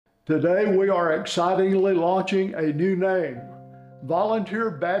Today we are excitingly launching a new name,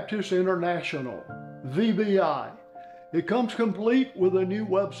 Volunteer Baptist International, VBI. It comes complete with a new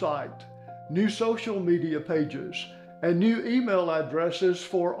website, new social media pages, and new email addresses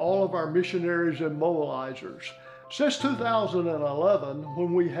for all of our missionaries and mobilizers. Since 2011,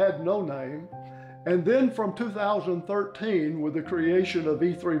 when we had no name, and then from 2013 with the creation of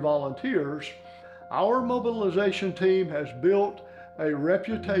E3 Volunteers, our mobilization team has built a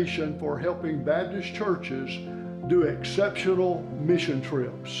reputation for helping Baptist churches do exceptional mission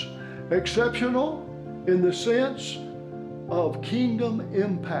trips. Exceptional in the sense of kingdom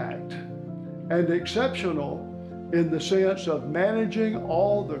impact, and exceptional in the sense of managing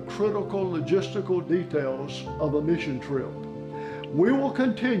all the critical logistical details of a mission trip. We will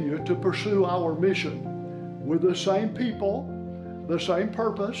continue to pursue our mission with the same people, the same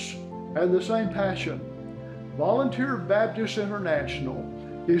purpose, and the same passion. Volunteer Baptist International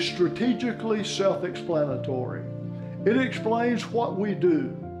is strategically self-explanatory. It explains what we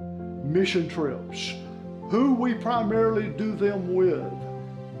do, mission trips, who we primarily do them with,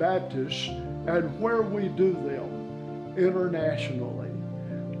 Baptists, and where we do them, internationally.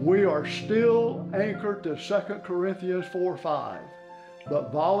 We are still anchored to 2 Corinthians 4:5,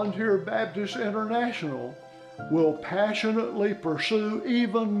 but Volunteer Baptist International will passionately pursue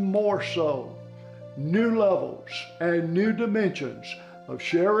even more so new levels and new dimensions of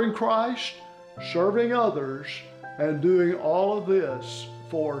sharing Christ, serving others, and doing all of this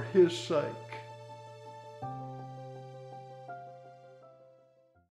for His sake.